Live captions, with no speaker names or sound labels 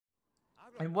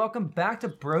And welcome back to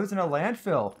Bros in a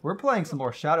Landfill. We're playing some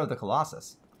more Shadow of the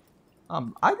Colossus.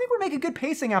 I think we're making good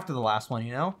pacing after the last one,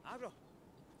 you know?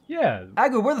 Yeah.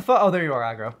 Agro, where the fuck? Oh, there you are,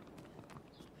 Agro.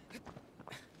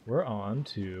 We're on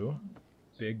to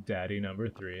Big Daddy number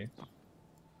 3.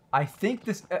 I think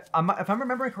this, if I'm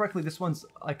remembering correctly, this one's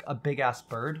like a big-ass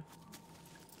bird.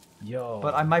 Yo.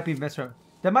 But I might be misremembering.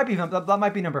 That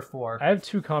might be number 4. I have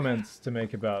 2 comments to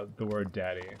make about the word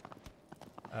daddy.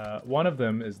 One of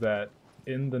them is that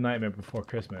in The Nightmare Before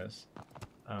Christmas,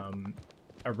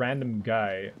 a random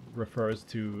guy refers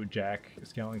to Jack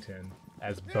Skellington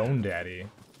as Bone Daddy,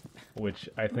 which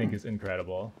I think is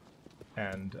incredible,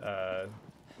 and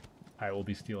I will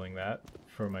be stealing that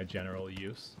for my general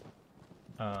use.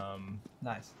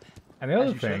 Nice. And the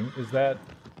other thing is that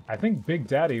I think Big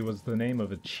Daddy was the name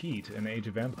of a cheat in Age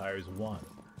of Empires 1.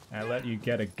 And it let you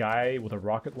get a guy with a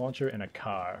rocket launcher and a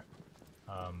car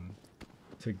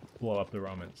to blow up the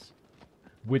Romans.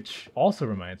 Which also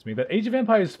reminds me that Age of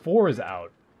Empires 4 is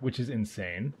out, which is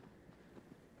insane.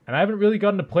 And I haven't really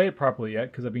gotten to play it properly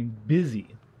yet because I've been busy.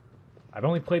 I've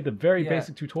only played the very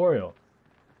basic tutorial.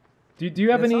 Do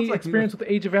you have any experience with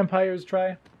Age of Empires,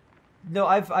 Try? No,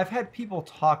 I've had people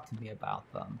talk to me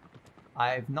about them.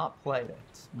 I've not played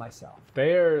it myself.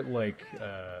 They're like,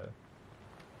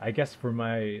 I guess for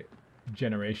my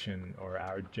generation or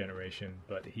our generation,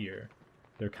 but here,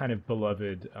 they're kind of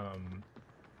beloved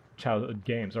childhood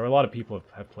games, or a lot of people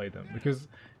have played them because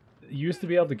you used to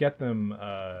be able to get them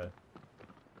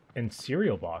in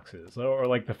cereal boxes, or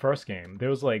like the first game. There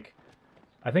was like,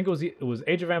 I think it was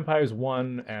Age of Empires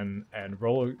 1 and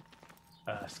roller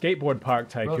skateboard park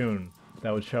tycoon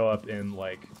that would show up in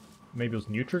like maybe it was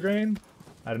Nutrigrain.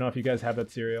 I don't know if you guys have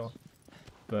that cereal,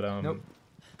 but nope.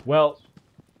 Well,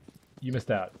 you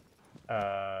missed out.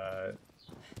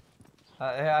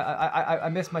 I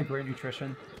miss my grain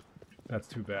nutrition. That's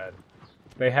too bad.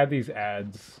 They had these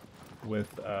ads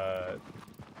with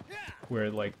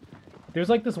where like there's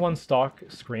like this one stock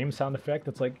scream sound effect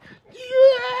that's like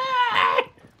yeah!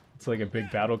 It's like a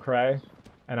big battle cry,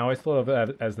 and I always thought of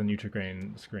that as the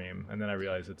Nutrigrain scream, and then I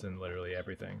realized it's in literally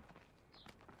everything.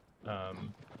 I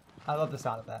love the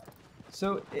sound of that.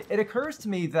 So it occurs to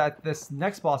me that this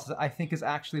next boss, I think, is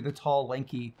actually the tall,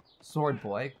 lanky sword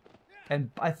boy, and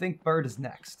I think Bird is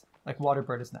next. Like Water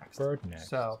Bird is next. Bird next.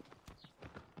 So,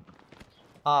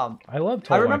 I love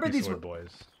tall, lanky sword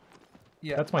boys.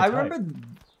 Yeah, that's my type.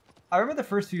 I remember the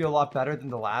first few a lot better than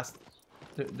the last,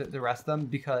 the rest of them,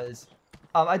 because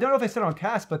I don't know if I said it on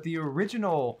cast, but the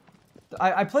original,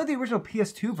 I played the original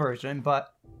PS2 version,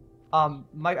 but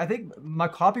I think my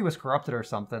copy was corrupted or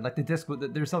something. Like the disc,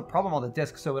 there's some problem on the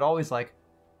disc, so it always like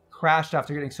crashed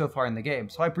after getting so far in the game.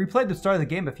 So I replayed the start of the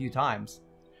game a few times.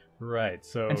 Right.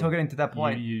 So until getting to that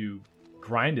point, you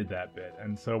grinded that bit,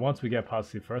 and so once we get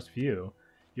past the first few,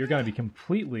 you're going to be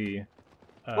completely.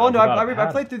 Well, no,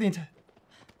 I played through the entire.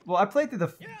 Well, I played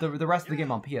through the rest of the game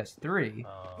on PS3,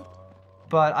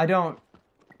 but I don't.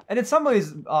 And in some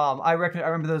ways, I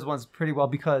remember those ones pretty well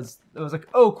because it was like,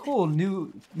 oh, cool,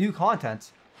 new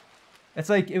content. It's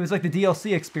like it was like the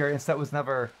DLC experience that was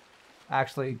never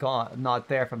actually not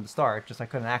there from the start. Just I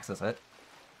couldn't access it.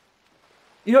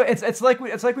 You know, it's like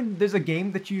when there's a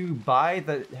game that you buy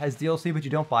that has DLC but you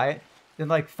don't buy it. Then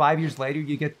like 5 years later,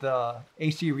 you get the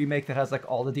HD remake that has like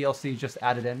all the DLC just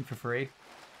added in for free.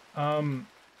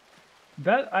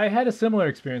 That I had a similar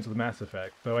experience with Mass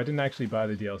Effect, though I didn't actually buy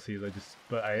the DLCs.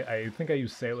 But I think I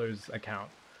used Sailor's account,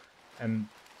 and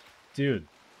dude,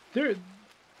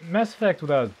 Mass Effect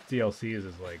without DLCs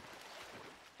is like.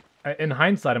 In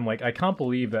hindsight, I'm like, I can't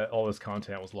believe that all this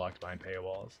content was locked behind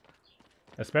paywalls,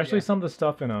 especially some of the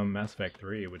stuff in Mass Effect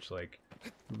 3, which like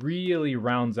really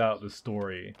rounds out the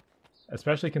story.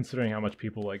 Especially considering how much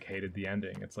people like hated the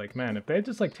ending. It's like, man, if they had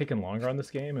just like taken longer on this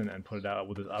game and put it out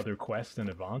with other quests in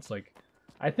advance, like,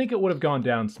 I think it would have gone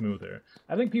down smoother.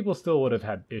 I think people still would have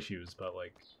had issues, but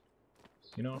like,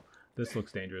 you know, this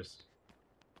looks dangerous.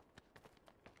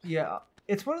 Yeah,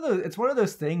 it's one of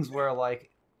those things where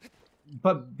like,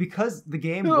 but because the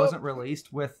game wasn't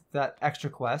released with that extra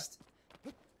quest,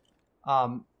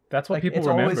 that's what like, people it's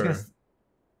remember. Always gonna,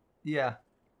 yeah.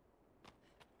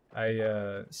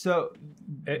 This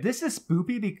is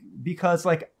spoopy because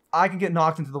like I can get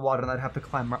knocked into the water and I'd have to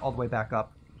climb all the way back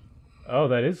up. Oh,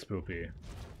 that is spoopy.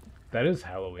 That is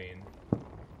Halloween.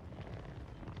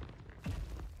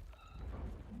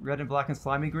 Red and black and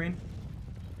slimy green.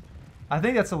 I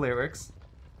think that's the lyrics.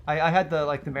 I had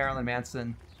the Marilyn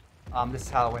Manson. This is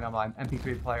Halloween on my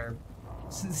MP3 player.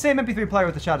 Same MP3 player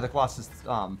with the Shadow of the Colossus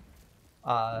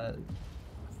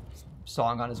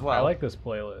song on as well. I like this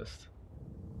playlist.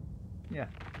 Yeah.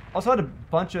 Also had a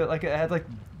bunch of like it had like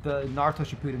the Naruto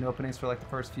Shippuden openings for like the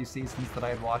first few seasons that I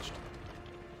had watched.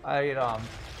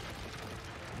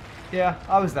 Yeah,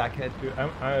 I was that kid. Dude,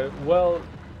 well,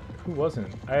 who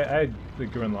wasn't? I had the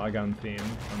Gurren Lagann theme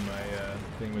on my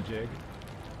thingamajig.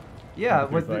 Yeah,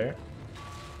 with the,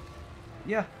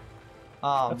 yeah.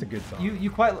 That's a good song.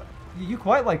 You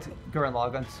quite liked Gurren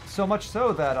Lagann, so much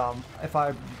so that if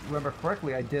I remember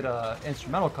correctly, I did a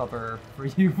instrumental cover for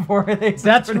you for it.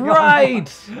 That's right.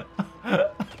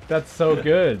 That's so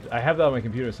good. I have that on my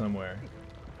computer somewhere.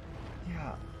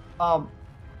 Yeah.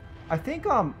 I think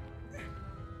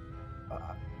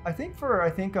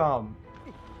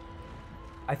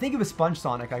it was Sponge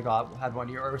Sonic I had one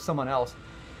year, or someone else,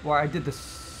 where I did the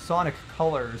Sonic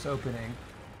Colors opening.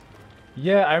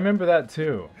 Yeah, I remember that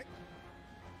too.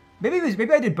 Maybe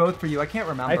I did both for you. I can't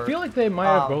remember. I feel like they might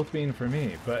have both been for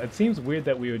me, but it seems weird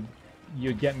that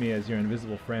you'd get me as your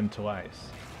invisible friend twice.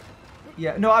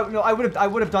 Yeah, I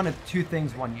would have done it 2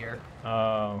 things one year.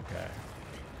 Oh, okay.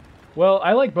 Well,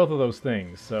 I like both of those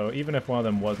things, so even if one of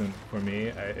them wasn't for me,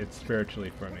 it's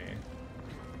spiritually for me.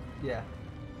 Yeah.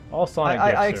 All Sonic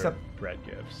gifts are bread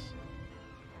gifts.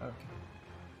 Okay.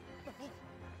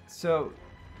 So,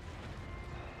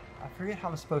 I forget how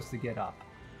I'm supposed to get up.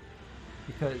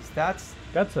 Because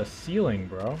that's a ceiling,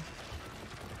 bro.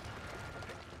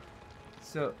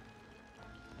 So,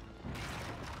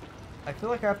 I feel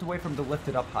like I have to wait for him to lift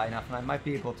it up high enough, and I might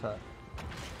be able to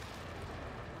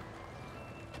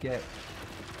get...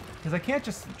 Because I can't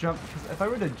just jump, because if I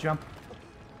were to jump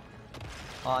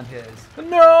on his...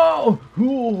 No!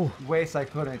 Ooh. Waist, I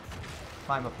couldn't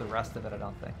climb up the rest of it, I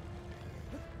don't think.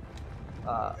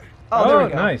 Oh, there we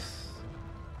go. Nice.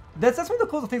 That's one of the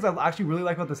coolest things I actually really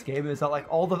like about this game is that like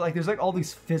there's like all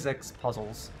these physics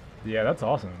puzzles. Yeah, that's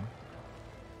awesome.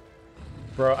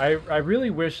 Bro, I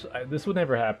really wish this would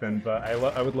never happen, but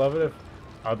I would love it if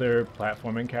other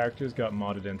platforming characters got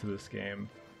modded into this game.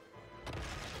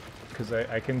 Because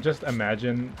I can just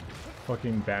imagine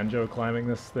fucking Banjo climbing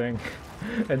this thing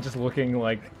and just looking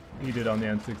like he did on the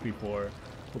N64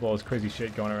 with all this crazy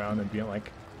shit going around and being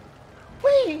like,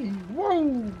 wee, whoa,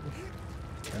 and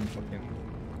fucking,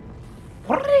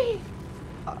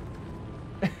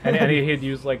 and he'd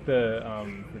use like the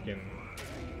freaking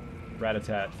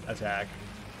rat-a-tat attack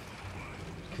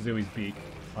because it was beak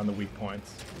on the weak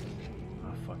points.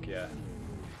 Oh fuck yeah.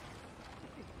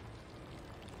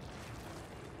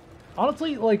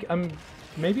 Honestly, like,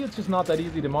 maybe it's just not that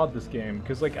easy to mod this game,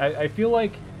 because, like, I feel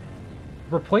like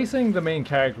replacing the main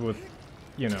character with,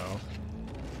 you know,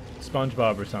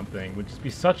 SpongeBob or something would just be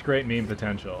such great meme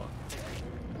potential.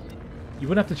 You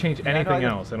wouldn't have to change anything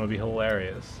else, and it would be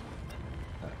hilarious.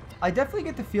 I definitely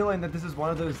get the feeling that this is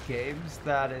one of those games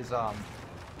that is,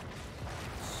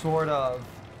 sort of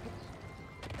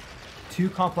too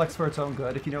complex for its own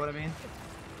good, if you know what I mean.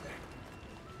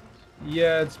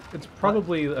 Yeah, it's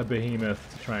probably a behemoth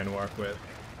to try and work with.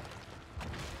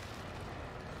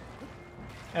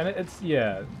 And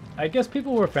yeah, I guess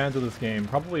people who are fans of this game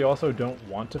probably also don't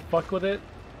want to fuck with it.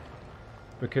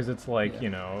 Because it's like, yeah, you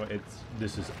know,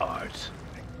 this is art.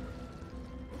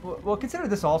 Well, consider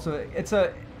this also,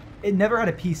 it never had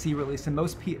a PC release, and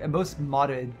most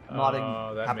modding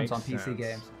happens on PC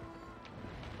games.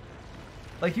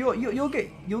 Like you'll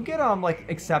get like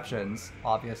exceptions,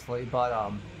 obviously,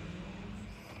 but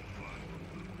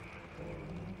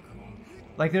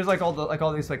like there's like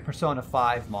all these like Persona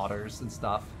 5 modders and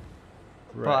stuff.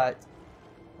 Right. But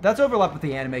that's overlapped with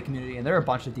the anime community, and there are a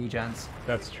bunch of degens.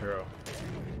 That's true.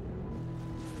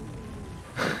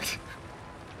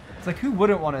 It's like, who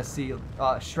wouldn't want to see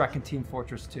Shrek and Team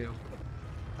Fortress 2?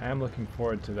 I am looking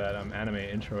forward to that anime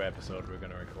intro episode we're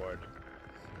gonna record.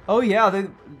 Oh yeah,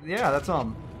 that's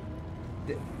well,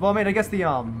 I mean, I guess the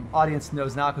audience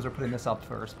knows now because we're putting this up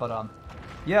first, but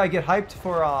yeah, I get hyped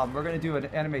for we're gonna do an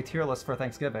anime tier list for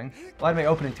Thanksgiving. Well, anime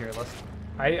opening tier list.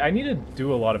 I need to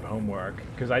do a lot of homework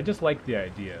because I just like the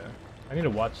idea. I need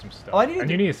to watch some stuff. Oh, and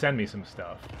you need to send me some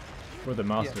stuff for the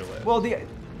master list.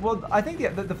 Well, I think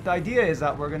the idea is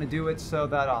that we're gonna do it so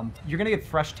that you're gonna get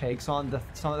fresh takes on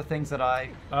some of the things that I.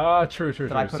 True.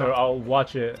 So I'll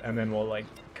watch it and then we'll like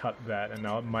cut that and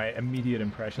now my immediate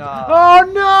impression.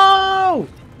 Oh no!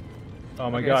 Oh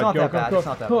my god! It's not that bad. Go. It's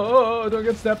not that bad. Oh, don't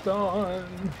get stepped on.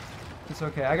 It's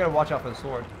okay. I gotta watch out for the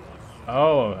sword.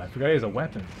 Oh, I forgot he has a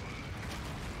weapon.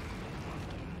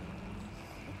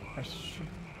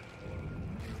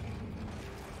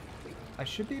 I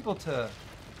should be able to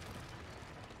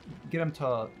get him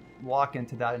to walk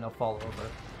into that and he'll fall over.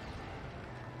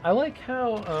 I like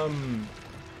how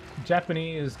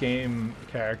Japanese game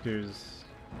characters,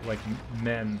 like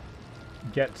men,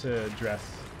 get to dress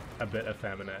a bit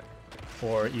effeminate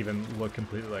or even look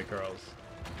completely like girls.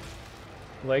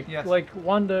 Like Yes. like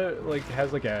Wanda like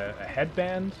has like a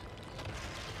headband.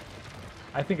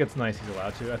 I think it's nice he's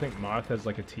allowed to. I think Marth has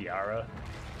like a tiara.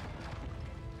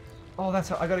 Oh, that's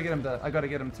how, I gotta get him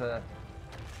to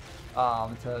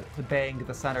to bang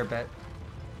the center bit,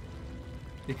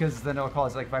 because then it'll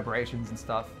cause like vibrations and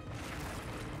stuff.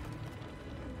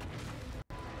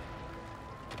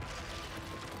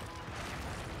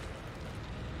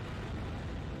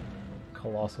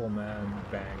 Colossal man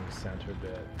bang center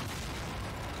bit.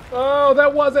 Oh,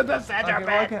 that wasn't the center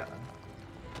bit.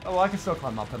 Well, I can still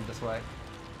climb up him this way.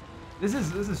 This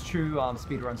is true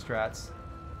speedrun strats.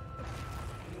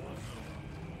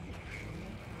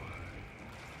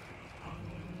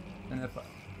 And if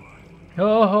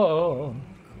Oh,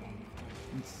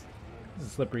 it's a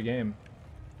slippery game.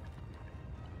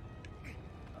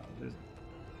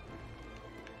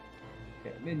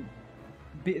 Okay, I mean,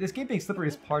 this game being slippery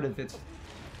is part of its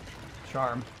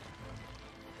charm.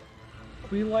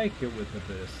 We like it with a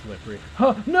bit of slippery.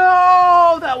 Huh,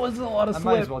 no, that was a lot of slip. I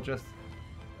might as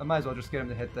well just get him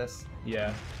to hit this.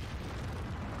 Yeah.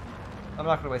 I'm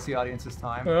not gonna waste the audience's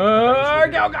time. Go,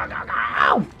 go, go,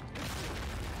 go!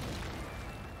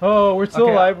 Oh, we're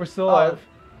still alive. We're still alive.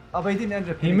 Oh, but he didn't end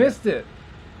up. He missed it.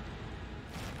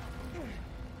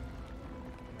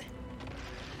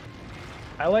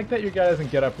 I like that your guy doesn't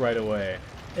get up right away.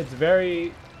 It's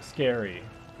very scary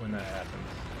when that happens.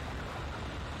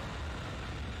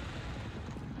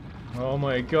 Oh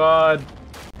my god.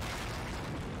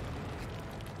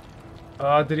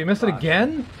 Did he miss it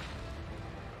again?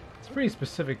 It's a pretty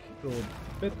specific little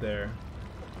bit there.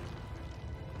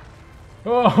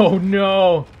 Oh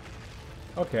no!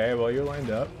 Okay, well you're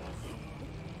lined up.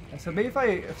 And so maybe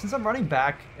since I'm running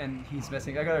back and he's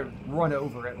missing, I gotta run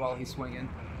over it while he's swinging.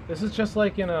 This is just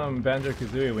like in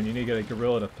Banjo-Kazooie when you need to get a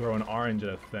gorilla to throw an orange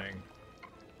at a thing.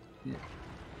 Yeah.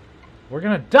 We're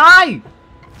gonna die!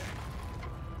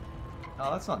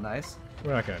 Oh, that's not nice.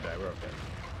 We're not gonna die, we're okay.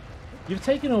 You've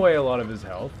taken away a lot of his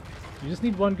health. You just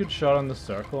need one good shot on the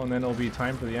circle and then it'll be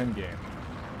time for the end game.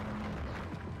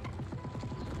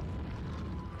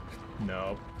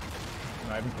 Nope.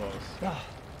 Not even close.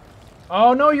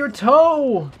 Oh no, your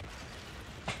toe!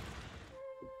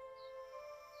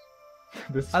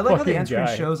 This I like how the fucking end screen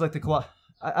guy. shows like the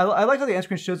I like how the end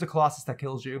screen shows the Colossus that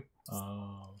kills you.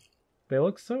 Oh. They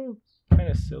look so kind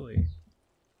of silly.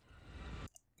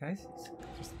 Okay,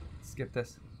 just skip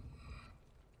this.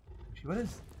 Actually, what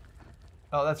is?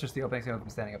 Oh, that's just the opening scene from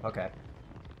standing up. Okay.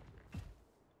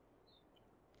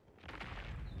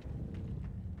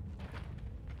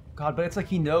 God, but it's like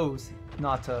he knows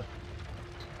not to.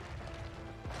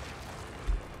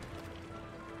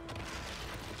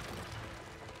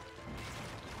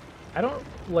 I don't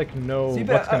like know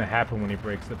what's gonna happen when he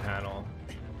breaks the panel.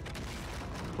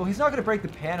 Well, he's not gonna break the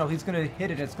panel. He's gonna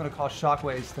hit it. And it's gonna cause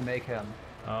shockwaves to make him.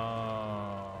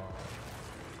 Oh.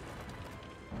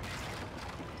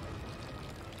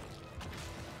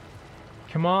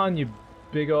 Come on, you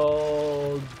big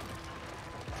old...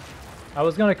 I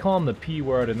was gonna call him the P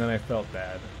word and then I felt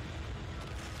bad.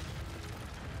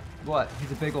 What?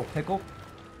 He's a big old pickle?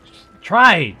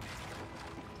 Try!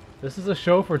 This is a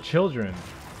show for children.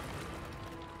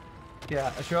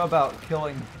 Yeah, a show about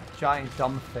killing giant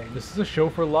dumb things. This is a show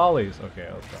for lollies. Okay,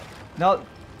 I'll stop. No,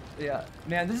 yeah,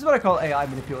 man, this is what I call AI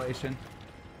manipulation.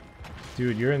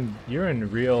 Dude, you're in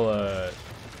real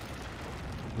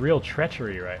real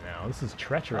treachery right now. This is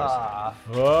treacherous. Ah.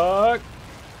 Fuck.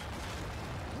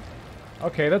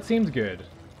 Okay, that seems good.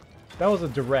 That was a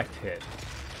direct hit.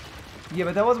 Yeah,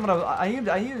 but that wasn't what I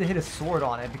needed to hit a sword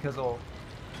on it because it'll...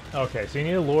 Okay, so you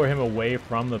need to lure him away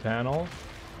from the panel.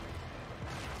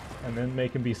 And then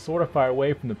make him be sort of far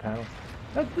away from the panel.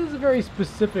 This is a very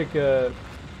specific,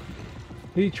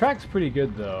 he tracks pretty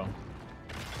good, though.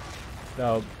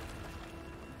 No.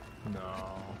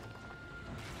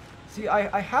 See,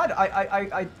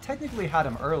 I technically had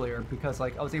him earlier because,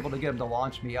 like, I was able to get him to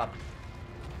launch me up.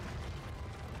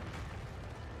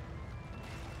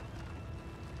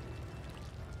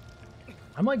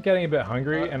 I'm, like, getting a bit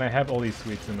hungry, and I have all these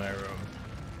sweets in my room.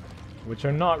 Which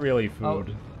are not really food.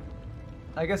 Oh.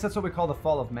 I guess that's what we call the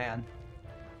fall of man.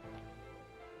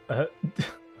 I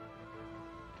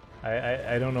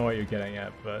don't know what you're getting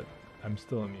at, but I'm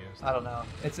still amused. I don't know.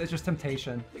 It's just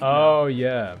temptation. Oh,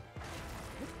 yeah.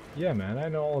 Yeah, man, I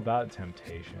know all about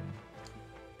temptation.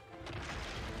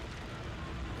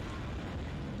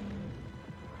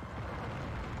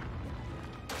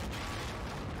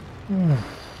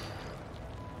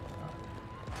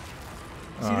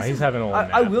 See, he's having a little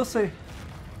nap. I will say...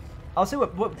 I'll say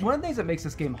one of the things that makes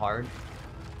this game hard,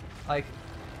 like,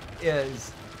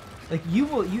 is Like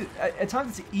at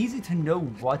times it's easy to know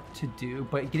what to do,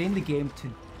 but getting the game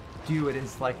to do it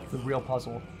is like the real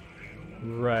puzzle.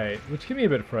 Right, which can be a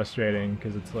bit frustrating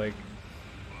because it's like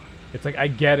I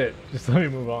get it, just let me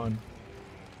move on.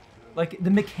 Like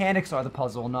the mechanics are the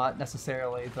puzzle, not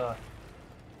necessarily the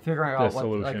figuring out what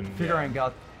solution. Like, figuring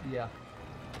out, yeah.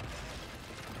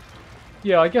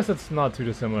 Yeah, I guess it's not too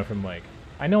dissimilar from like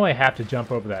I know I have to jump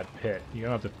over that pit. You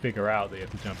don't have to figure out that you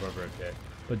have to jump over a pit,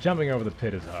 but jumping over the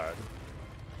pit is hard.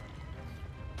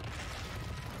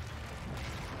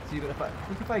 See, but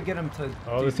if I get him to.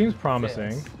 Oh, this seems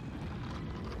promising.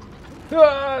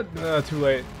 Ah, too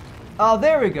late. Oh,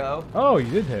 there we go. Oh,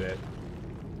 you did hit it.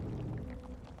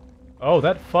 Oh,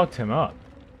 that fucked him up.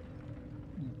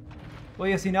 Well,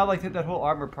 yeah, see, now like that whole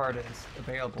armor part is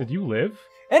available. Did you live?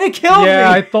 And it killed me!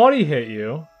 Yeah, I thought he hit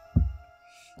you.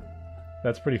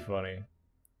 That's pretty funny.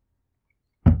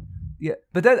 Yeah,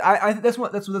 but that's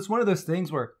one of those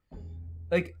things where,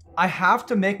 like, I have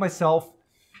to make myself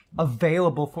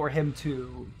available for him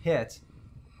to hit,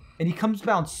 and he comes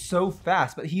down so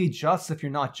fast, but he adjusts if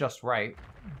you're not just right.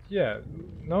 Yeah,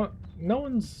 no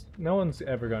one's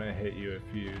ever gonna hit you if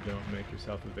you don't make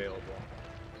yourself available.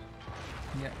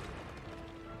 Yeah.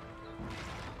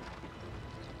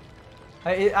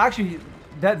 It actually,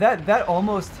 that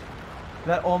almost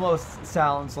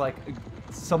sounds like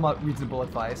somewhat reasonable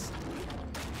advice.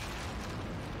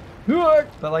 But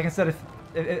like instead of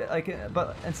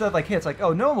it's like,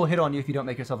 oh, no one will hit on you if you don't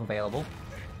make yourself available.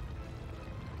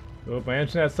 Oh, my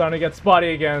internet's starting to get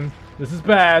spotty again. This is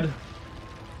bad.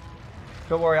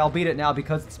 Don't worry, I'll beat it now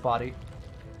because it's spotty.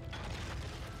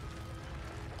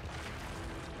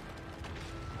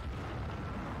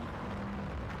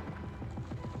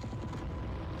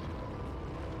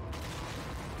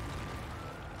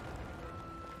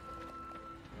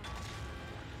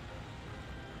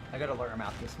 I gotta lure him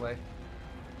out this way.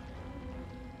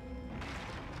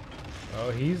 Oh,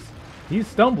 he's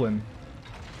stumbling.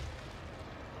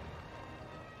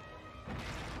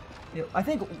 I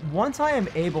think once I am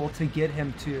able to get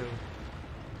him to...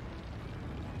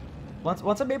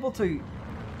 Once I'm able to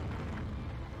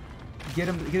get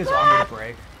his armor to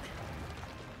break,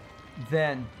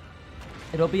 then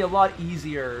it'll be a lot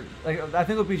easier. Like, I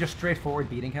think it'll be just straightforward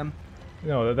beating him.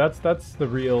 No, that's half the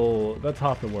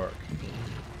work.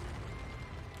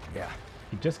 Yeah.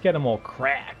 You just get him all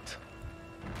cracked.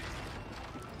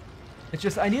 It's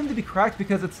just, I need him to be cracked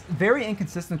because it's very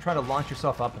inconsistent trying to launch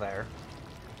yourself up there.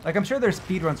 Like, I'm sure there's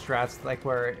speedrun strats, like,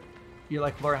 where you,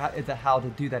 like, learn how to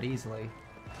do that easily.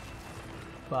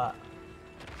 But...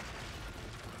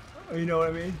 You know what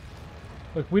I mean?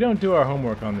 Look, we don't do our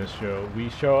homework on this show. We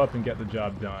show up and get the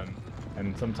job done.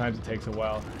 And sometimes it takes a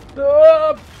while.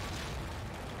 Ah!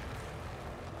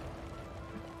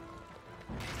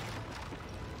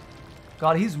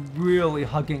 God, he's really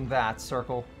hugging that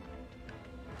circle.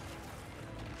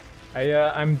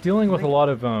 I'm dealing with a lot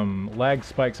of lag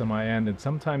spikes on my end, and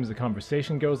sometimes the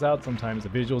conversation goes out, sometimes the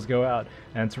visuals go out,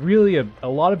 and it's really a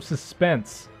lot of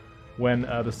suspense when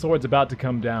the sword's about to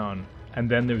come down, and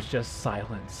then there's just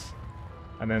silence.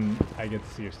 And then I get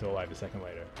to see you're still alive a second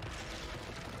later.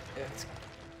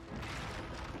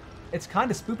 It's kind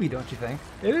of spoopy, don't you think?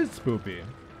 It is spoopy.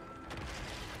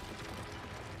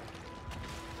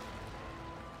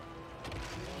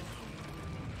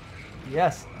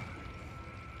 Yes.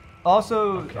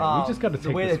 Also, okay, we just got to take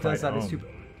the way this it does fight that is home. too...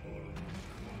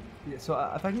 Yeah, so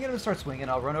if I can get him to start swinging,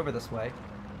 I'll run over this way.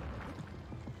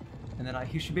 And then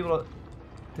he should be able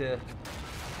to...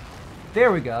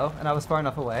 There we go. And I was far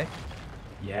enough away.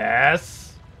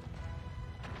 Yes!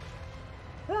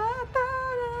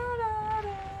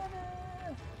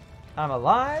 I'm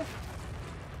alive.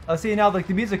 Oh, see, now like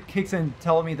the music kicks in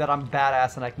telling me that I'm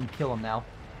badass and I can kill him now.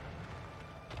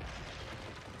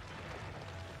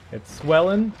 It's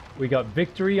swelling. We got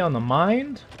victory on the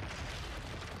mind.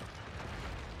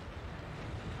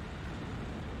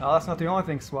 Oh, that's not the only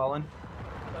thing swelling.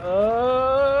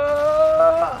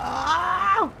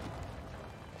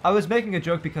 I was making a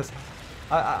joke because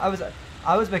I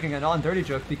was making a non-dirty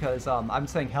joke because I'm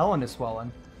saying Helen is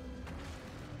swollen.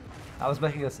 I was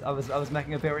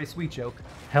making a very sweet joke.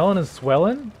 Helen is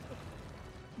swelling?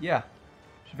 Yeah,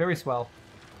 she's very swell.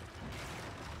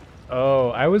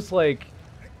 Oh, I was like,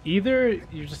 either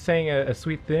you're just saying a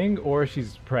sweet thing or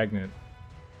she's pregnant.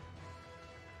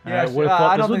 Yeah, I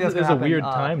don't think that's this is gonna a weird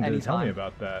happen, time to tell me anytime.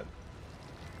 about that.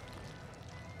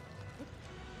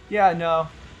 Yeah, no.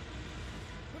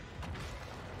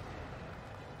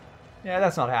 Yeah,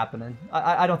 that's not happening.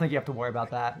 I don't think you have to worry about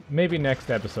that. Maybe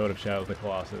next episode of Shadow of the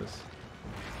Colossus.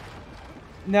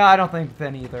 No, I don't think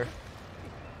then either.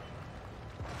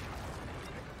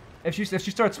 If she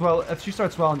starts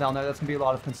swelling down there, that's gonna be a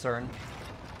lot of concern.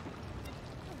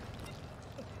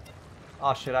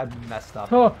 Oh shit, I messed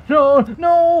up. Oh no,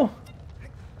 no!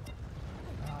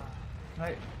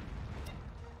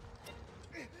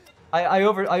 I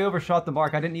overshot the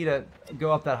mark. I didn't need to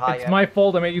go up that high. It's my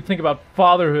fault. I made you think about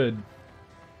fatherhood.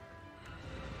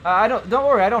 Don't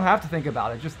worry. I don't have to think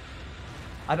about it. Just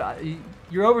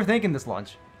you're overthinking this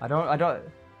lunch. I don't.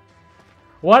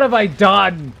 What have I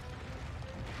done?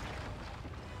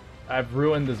 I've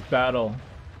ruined this battle.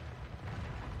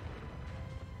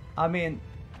 I mean,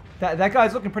 that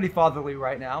guy's looking pretty fatherly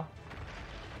right now.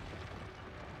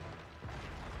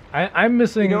 I'm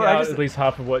missing out at least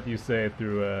half of what you say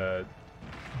through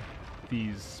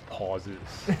these pauses.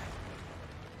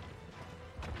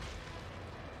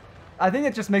 I think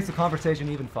it just makes the conversation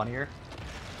even funnier.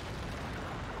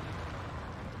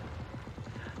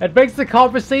 It makes the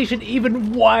conversation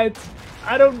even what?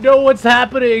 I don't know what's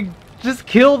happening. Just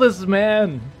kill this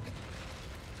man.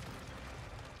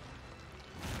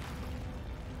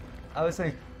 I was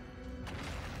saying,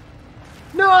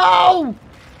 no!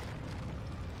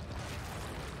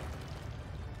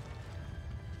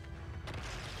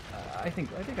 I think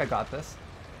I got this.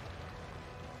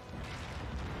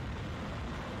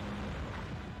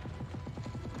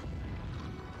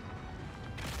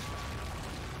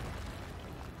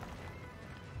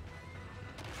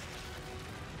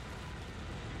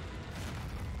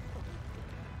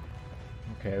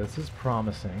 Okay, this is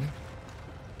promising.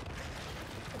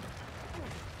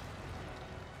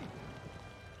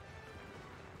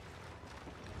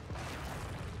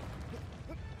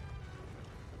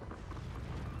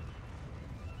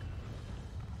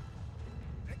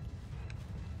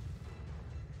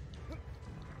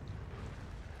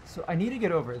 So I need to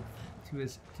get over to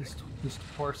his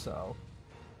torso.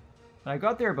 And I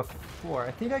got there before.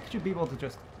 I think I should be able to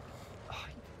just...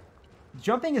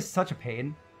 Jumping is such a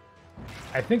pain.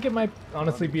 I think it might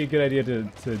honestly be a good idea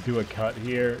to do a cut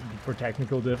here for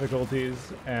technical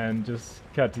difficulties and just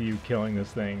cut to you killing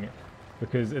this thing,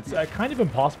 because it's kind of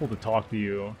impossible to talk to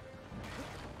you.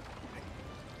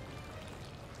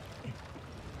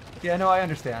 Yeah, no, I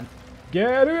understand.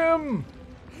 Get him!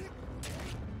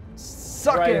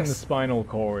 Suck right it! in the spinal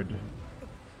cord.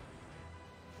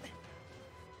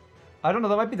 I don't know,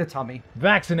 that might be the tummy.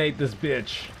 Vaccinate this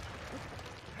bitch.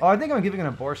 Oh, I think I'm giving an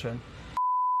abortion.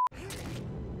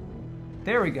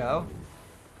 There we go.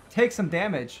 Take some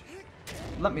damage.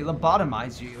 Let me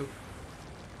lobotomize you.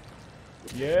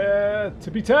 Yeah,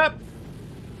 tippy tap.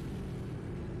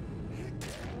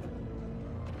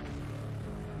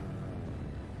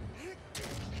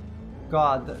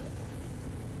 God,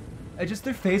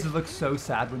 their faces look so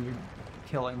sad when you're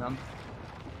killing them.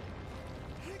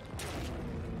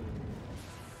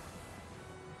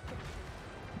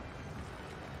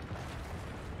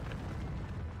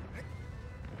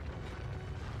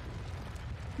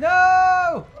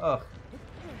 No! Ugh.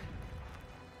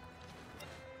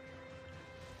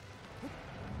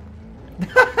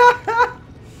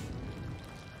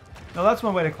 No, that's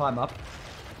one way to climb up.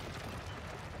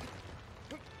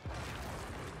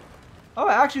 Oh,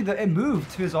 actually, it moved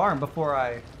to his arm before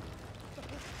I...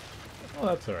 Well,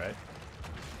 that's alright.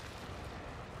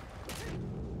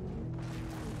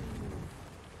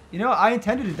 You know, I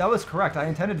intended it. That was correct. I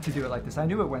intended to do it like this. I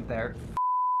knew it went there.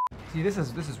 See, this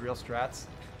is real strats.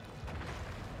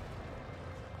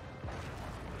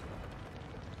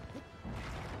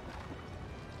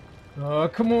 Oh,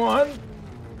 come on!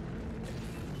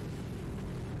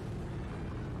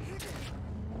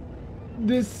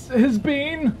 This has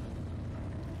been...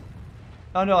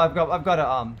 Oh no, I've got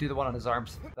to do the one on his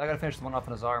arms. I gotta finish the one off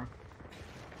on his arm.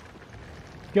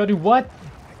 Go do what?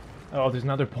 Oh, there's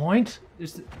another point?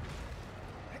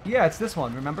 Yeah, it's this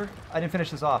one, remember? I didn't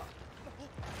finish this off.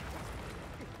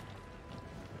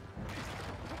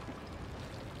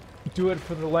 Do it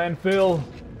for the landfill.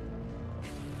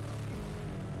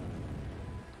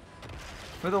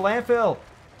 For the landfill!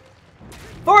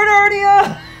 For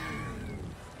Narnia!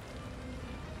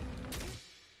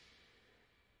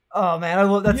 Oh man, I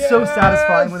love that's so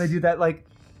satisfying when they do that like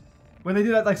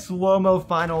slow-mo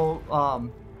final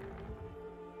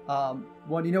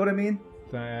one, you know what I mean?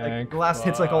 Like the last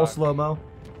hit's like all slow-mo.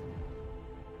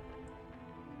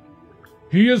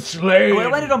 He is slain! Oh,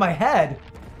 it landed on my head!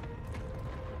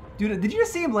 Dude, did you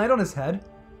just see him land on his head?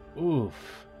 Oof.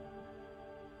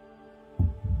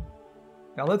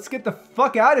 Now let's get the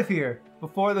fuck out of here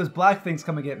before those black things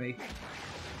come and get me.